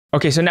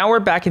Okay, so now we're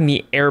back in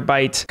the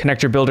Airbyte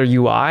Connector Builder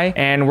UI,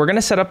 and we're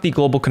gonna set up the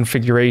global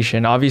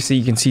configuration. Obviously,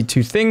 you can see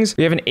two things.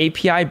 We have an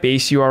API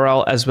base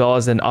URL as well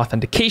as an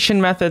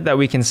authentication method that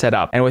we can set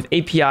up. And with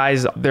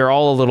APIs, they're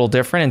all a little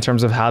different in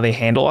terms of how they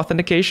handle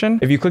authentication.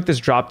 If you click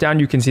this dropdown,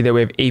 you can see that we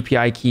have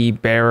API key,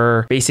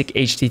 bearer, basic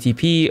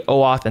HTTP,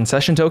 OAuth, and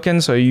session token.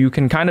 So you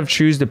can kind of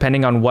choose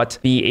depending on what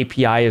the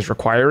API is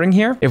requiring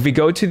here. If we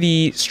go to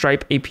the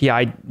Stripe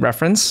API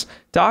reference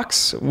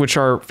docs, which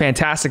are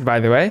fantastic, by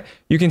the way,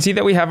 you can see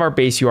that we have our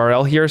base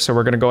URL here. So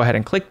we're going to go ahead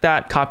and click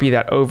that, copy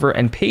that over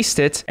and paste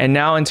it. And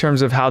now in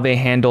terms of how they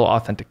handle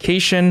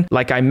authentication,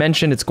 like I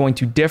mentioned, it's going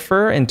to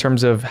differ in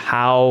terms of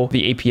how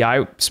the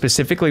API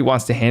specifically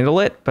wants to handle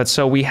it. But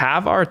so we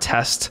have our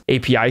test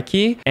API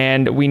key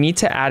and we need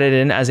to add it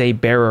in as a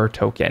bearer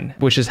token,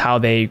 which is how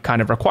they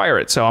kind of require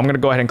it. So I'm going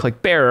to go ahead and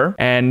click bearer.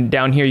 And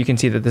down here, you can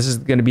see that this is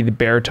going to be the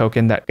bearer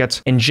token that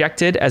gets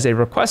injected as a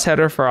request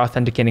header for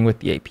authenticating with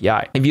the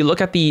API. If you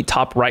look at the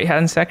top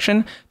right-hand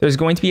section, there's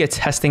going to be a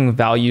testing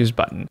values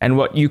button. And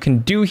what you can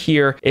do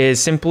here is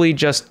simply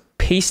just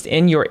paste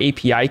in your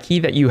API key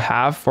that you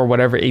have for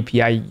whatever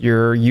API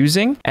you're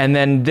using. And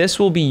then this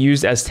will be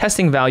used as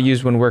testing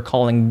values when we're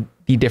calling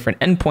the different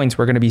endpoints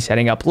we're going to be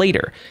setting up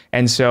later.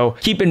 And so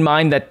keep in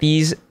mind that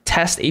these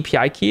test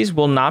API keys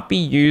will not be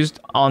used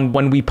on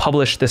when we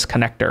publish this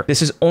connector.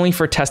 This is only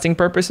for testing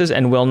purposes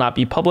and will not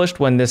be published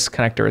when this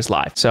connector is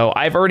live. So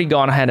I've already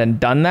gone ahead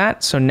and done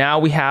that. So now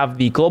we have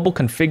the global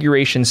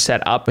configuration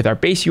set up with our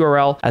base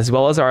URL as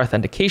well as our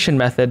authentication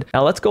method.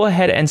 Now let's go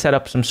ahead and set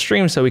up some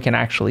streams so we can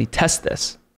actually test this.